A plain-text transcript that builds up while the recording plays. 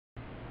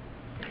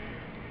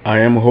I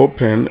am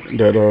hoping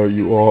that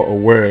you are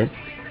aware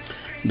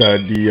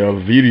that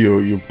the video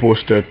you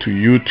posted to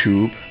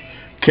YouTube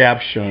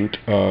captioned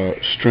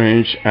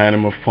 "Strange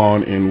Animal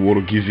Found in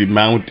Wologisi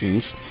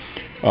Mountains"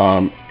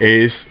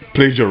 is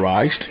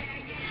plagiarized.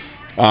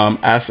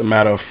 As a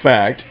matter of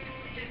fact,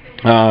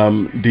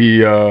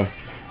 the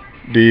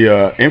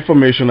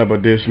information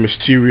about this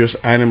mysterious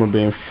animal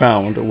being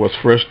found was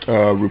first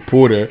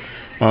reported,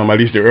 at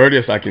least the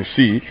earliest I can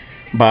see,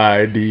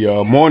 by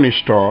the Morning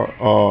Star,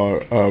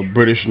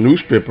 British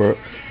newspaper,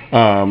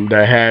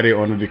 that had it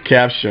under the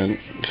caption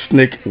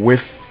 "Snake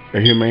with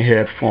a Human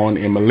Head Found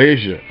in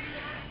Malaysia."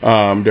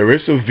 There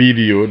is a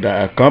video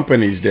that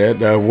accompanies that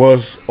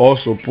was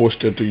also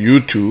posted to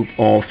YouTube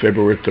on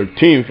February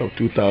 13th of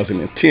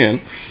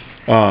 2010,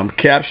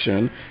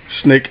 captioned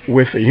 "Snake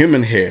with a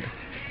Human Head."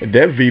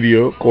 That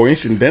video,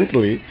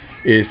 coincidentally,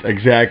 is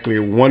exactly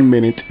 1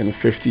 minute and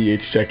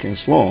 58 seconds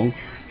long,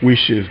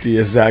 which is the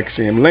exact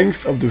same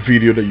length of the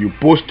video that you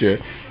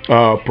posted,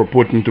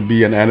 purporting to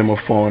be an animal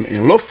found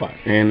in Lofa,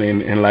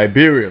 in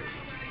Liberia.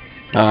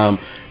 Um,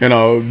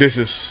 this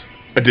is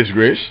a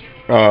disgrace.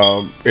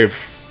 If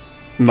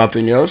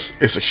nothing else,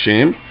 it's a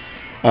shame.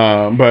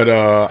 But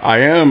I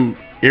am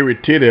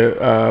irritated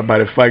by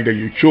the fact that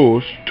you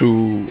chose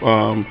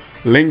to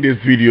link this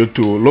video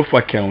to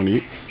Lofa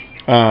County.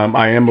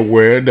 I am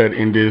aware that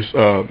in this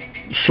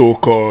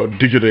so-called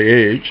digital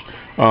age,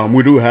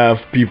 we do have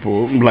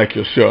people like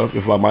yourself,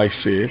 if I might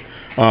say,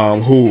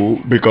 who,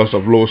 because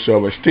of low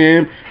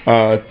self-esteem,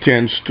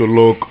 tends to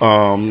look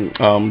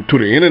to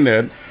the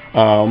internet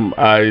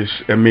as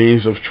a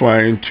means of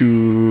trying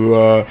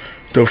to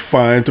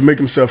make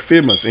himself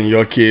famous. In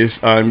your case,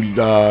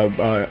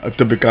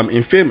 to become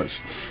infamous.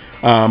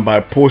 By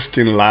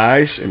posting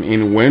lies and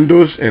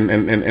innuendos and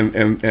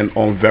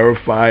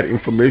unverified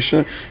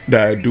information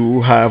that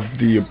do have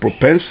the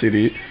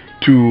propensity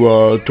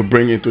to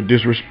bring into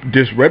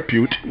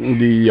disrepute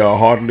the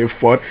hardly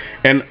fought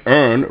and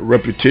earned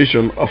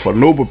reputation of a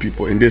noble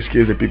people. In this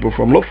case, the people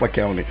from Lofa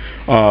County,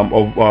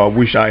 of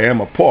which I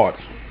am a part.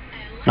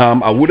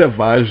 I would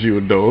advise you,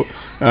 though,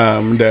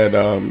 that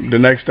the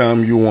next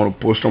time you want to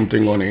post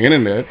something on the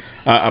internet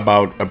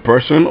about a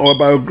person or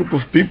about a group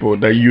of people,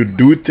 that you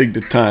do take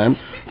the time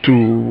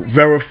to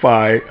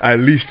verify at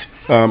least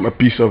a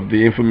piece of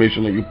the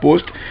information that you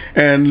post.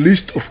 And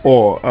least of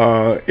all,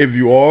 if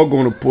you are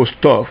going to post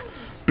stuff,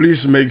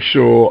 please make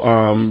sure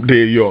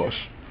they're yours.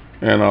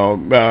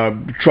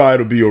 And try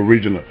to be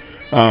original.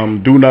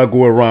 Do not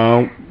go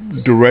around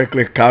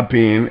directly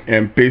copying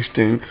and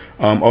pasting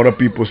other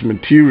people's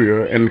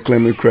material and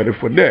claiming credit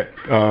for that.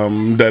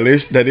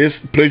 That is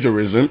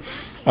plagiarism.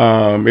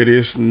 It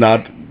is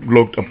not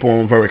looked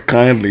upon very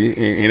kindly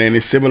in any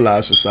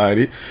civilized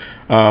society.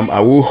 I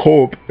will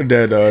hope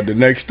that the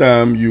next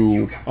time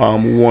you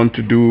want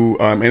to do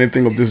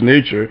anything of this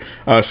nature,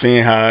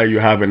 seeing how you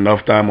have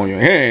enough time on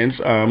your hands,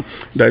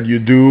 that you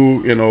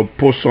do,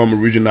 put some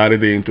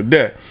originality into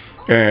that.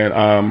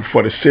 And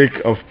for the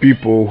sake of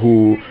people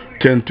who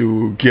tend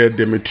to get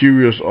the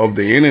materials of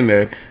the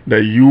internet,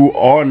 that you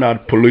are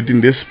not polluting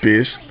this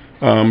space,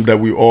 that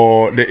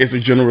it's a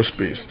general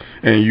space,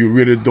 and you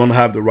really don't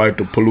have the right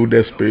to pollute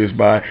that space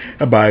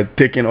by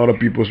taking other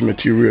people's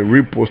material and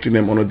reposting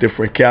them on a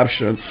different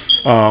caption,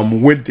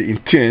 with the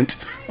intent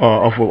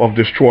of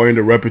destroying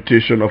the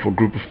reputation of a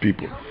group of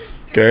people.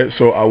 Okay,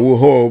 so I will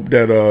hope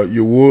that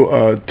you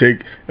will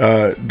take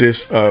this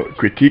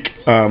critique,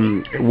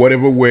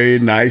 whatever way,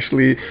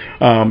 nicely.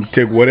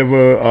 Take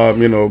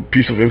whatever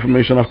piece of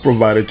information I've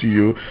provided to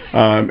you,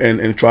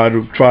 and try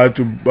to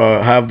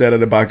have that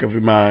at the back of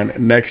your mind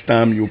next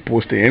time you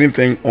post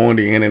anything on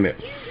the internet.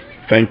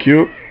 Thank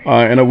you,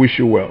 and I wish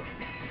you well.